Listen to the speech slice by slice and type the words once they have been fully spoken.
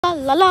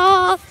la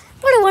la.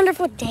 What a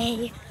wonderful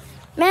day.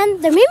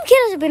 Man, the meme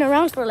killers have been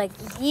around for like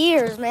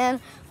years, man.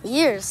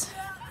 Years.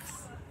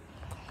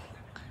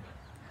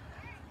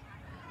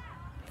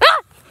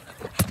 Ah!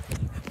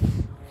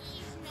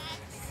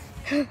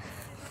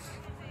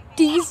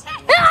 These.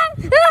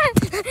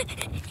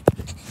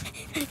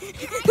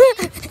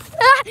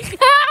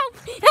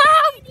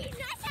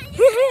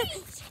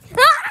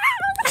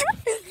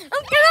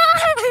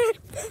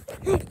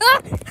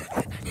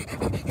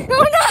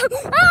 Oh no!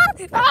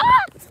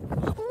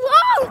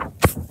 Whoa!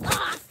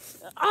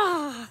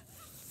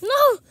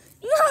 No!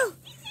 No!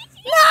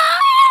 No!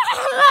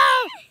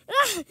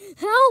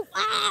 Help!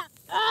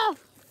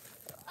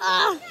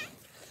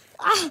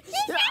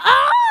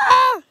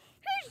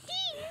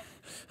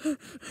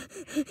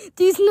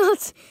 These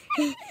nuts.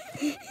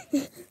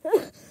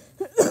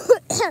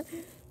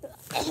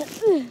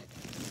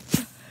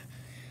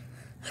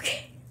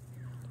 Okay.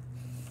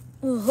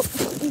 Oh.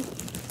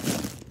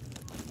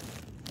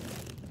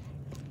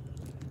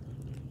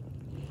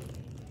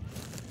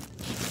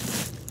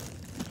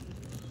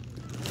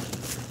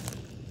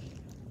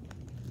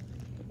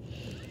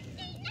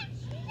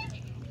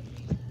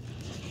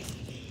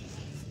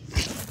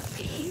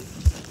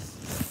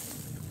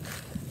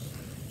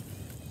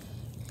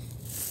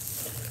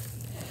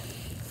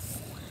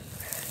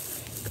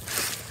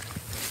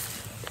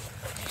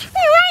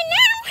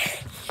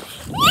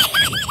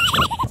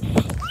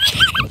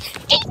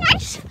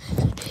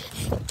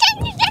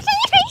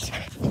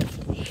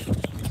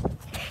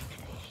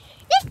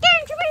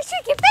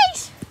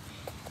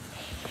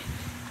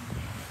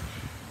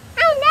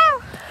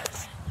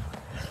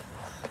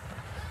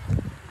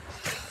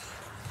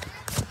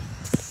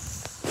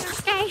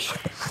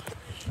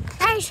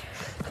 Guys,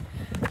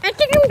 I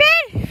think I'm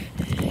dead.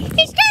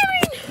 He's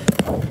coming.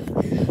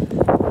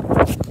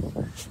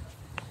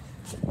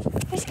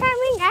 He's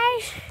coming,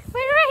 guys.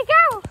 Where do I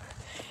go?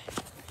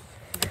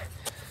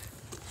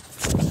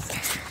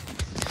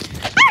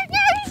 Oh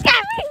no, he's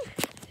coming.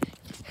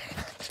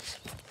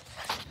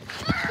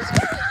 He's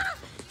coming.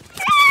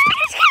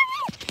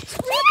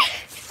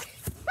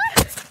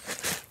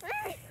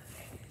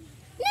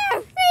 No,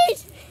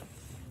 please.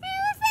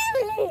 We're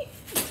family.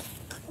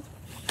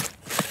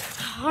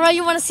 All right,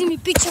 you want to see me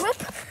beat you up?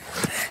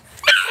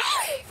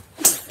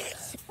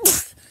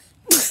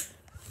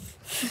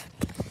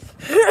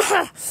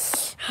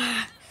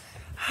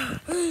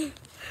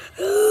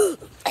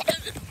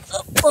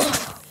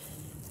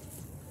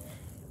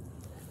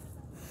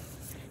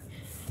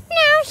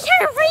 Now it's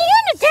time for you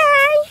to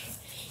die.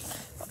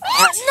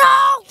 No!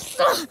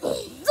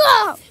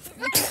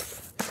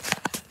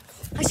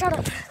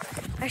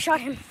 I shot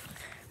him.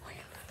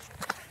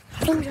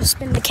 Let me just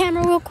spin the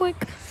camera real quick.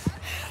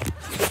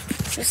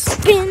 Just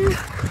spin.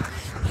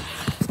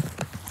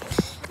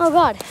 Oh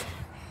God,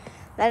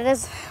 that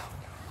is.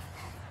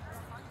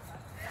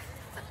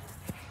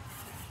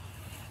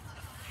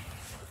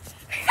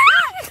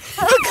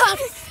 Oh God.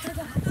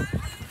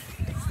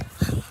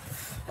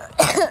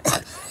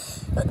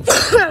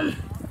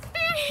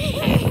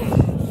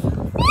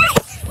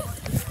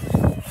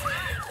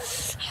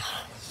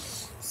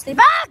 Stay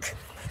back.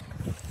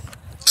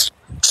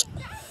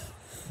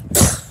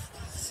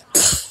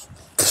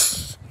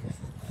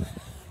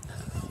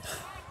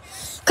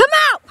 Come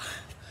out!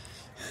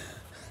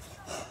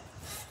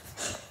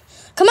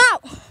 Come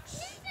out!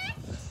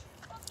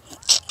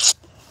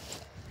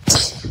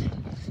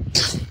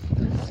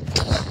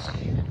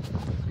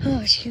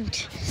 Oh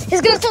shoot.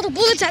 He's gonna throw the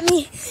bullets at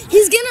me.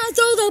 He's gonna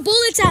throw the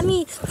bullets at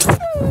me.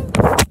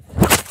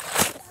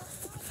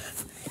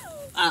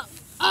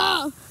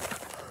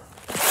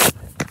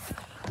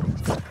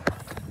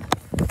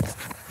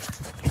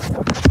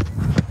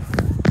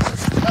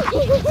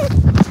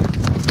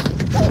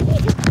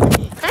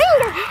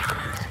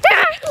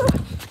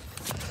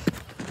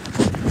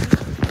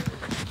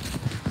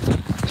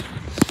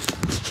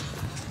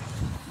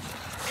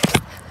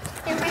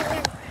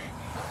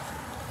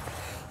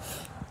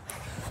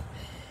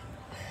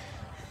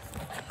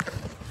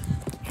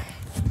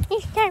 He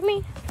scared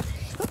me.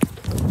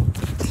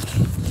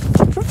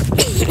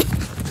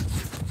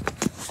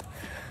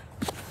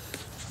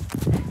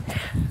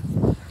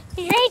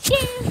 He's right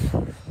there.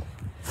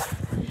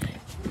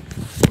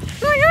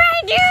 What do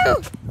I do?